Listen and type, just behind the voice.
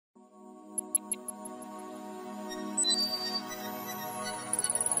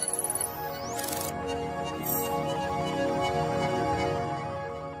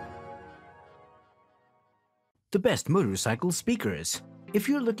The best motorcycle speakers. If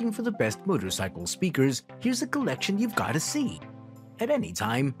you're looking for the best motorcycle speakers, here's a collection you've got to see. At any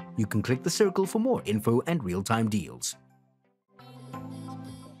time, you can click the circle for more info and real-time deals.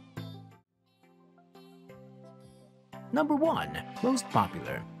 Number 1. Most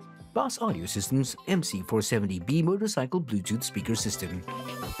popular. Boss Audio Systems MC470B Motorcycle Bluetooth Speaker System.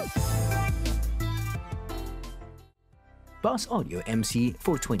 Boss Audio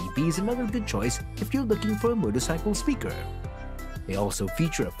MC420B is another good choice if you're looking for a motorcycle speaker. They also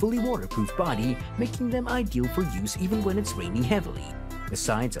feature a fully waterproof body, making them ideal for use even when it's raining heavily.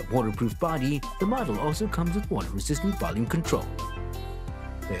 Besides a waterproof body, the model also comes with water-resistant volume control.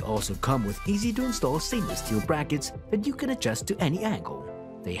 They also come with easy-to-install stainless steel brackets that you can adjust to any angle.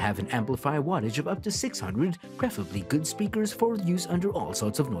 They have an amplifier wattage of up to 600, preferably good speakers for use under all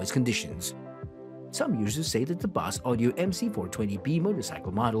sorts of noise conditions. Some users say that the Boss Audio MC420B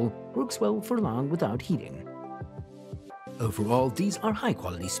motorcycle model works well for long without heating. Overall, these are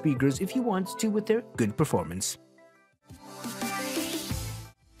high-quality speakers if you want to with their good performance.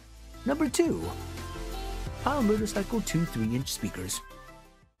 Number 2. Pyle Motorcycle 2 3-inch speakers.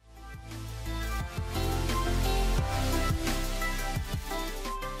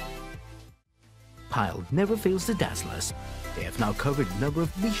 Pyle never fails to dazzle us. They have now covered a number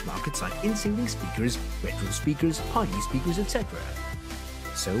of niche markets like in-ceiling speakers, retro speakers, party speakers, etc.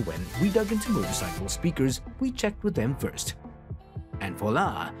 So when we dug into motorcycle speakers, we checked with them first. And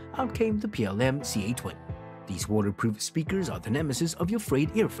voila, out came the PLM CA20. These waterproof speakers are the nemesis of your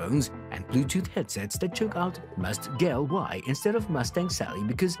frayed earphones and Bluetooth headsets that choke out Must-Gel-Y instead of Mustang Sally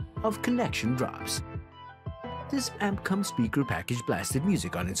because of connection drops. This amp-cum speaker package blasted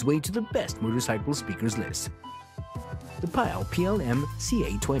music on its way to the best motorcycle speakers list. The Pyle PLM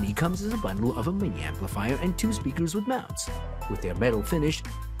CA20 comes as a bundle of a mini amplifier and 2 speakers with mounts. With their metal finish,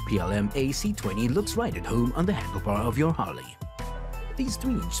 PLM AC20 looks right at home on the handlebar of your Harley. These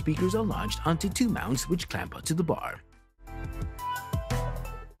 3-inch speakers are launched onto 2 mounts which clamp onto the bar.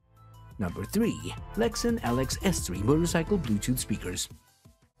 Number 3. Lexan LX S3 Motorcycle Bluetooth Speakers.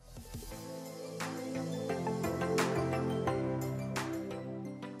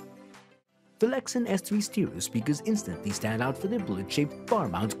 The Lexan S3 stereo speakers instantly stand out for their bullet-shaped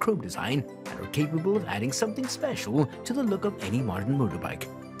bar-mount chrome design and are capable of adding something special to the look of any modern motorbike.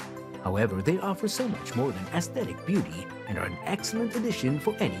 However, they offer so much more than aesthetic beauty and are an excellent addition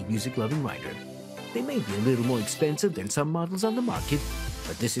for any music-loving rider. They may be a little more expensive than some models on the market,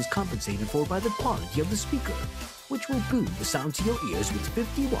 but this is compensated for by the quality of the speaker, which will boom the sound to your ears with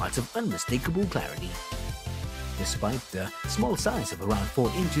 50 watts of unmistakable clarity. Despite the small size of around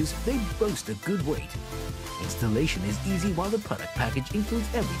 4 inches, they boast a good weight. Installation is easy while the product package includes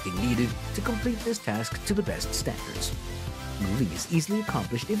everything needed to complete this task to the best standards. Moving is easily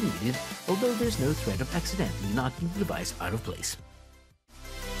accomplished if needed, although there's no threat of accidentally knocking the device out of place.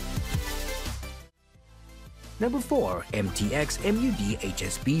 Number 4. MTX-MUD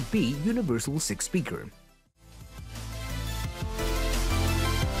HSB-B Universal 6 Speaker.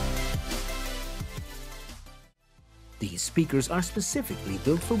 These speakers are specifically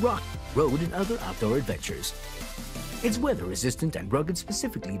built for rock, road, and other outdoor adventures. It's weather-resistant and rugged,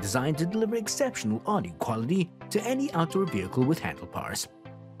 specifically designed to deliver exceptional audio quality to any outdoor vehicle with handlebars.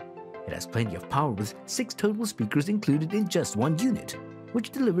 It has plenty of power with 6 total speakers included in just one unit,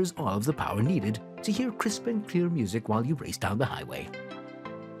 which delivers all of the power needed to hear crisp and clear music while you race down the highway.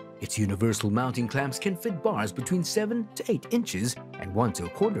 Its universal mounting clamps can fit bars between 7 to 8 inches and 1 to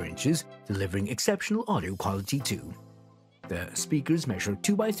 1/4 inches, delivering exceptional audio quality too. The speakers measure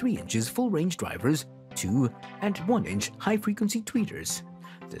 2 by 3 inches full-range drivers, 2 and 1-inch high-frequency tweeters.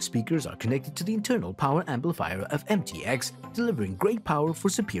 The speakers are connected to the internal power amplifier of MTX, delivering great power for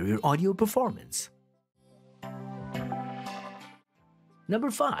superior audio performance. Number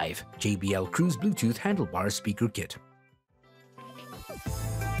 5. JBL Cruise Bluetooth Handlebar Speaker Kit.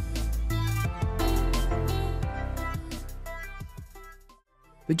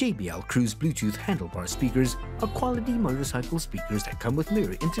 The JBL Cruise Bluetooth handlebar speakers are quality motorcycle speakers that come with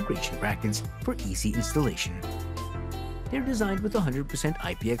mirror integration brackets for easy installation. They're designed with 100%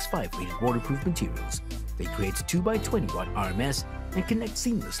 IPX5 rated waterproof materials. They create 2 by 20 watt RMS and connect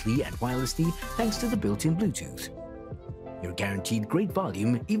seamlessly and wirelessly thanks to the built-in Bluetooth. You're guaranteed great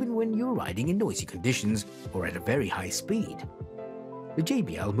volume even when you're riding in noisy conditions or at a very high speed. The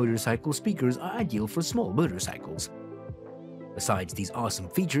JBL motorcycle speakers are ideal for small motorcycles. Besides these awesome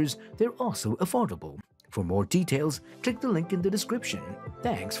features, they're also affordable. For more details, click the link in the description.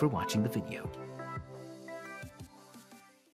 Thanks for watching the video.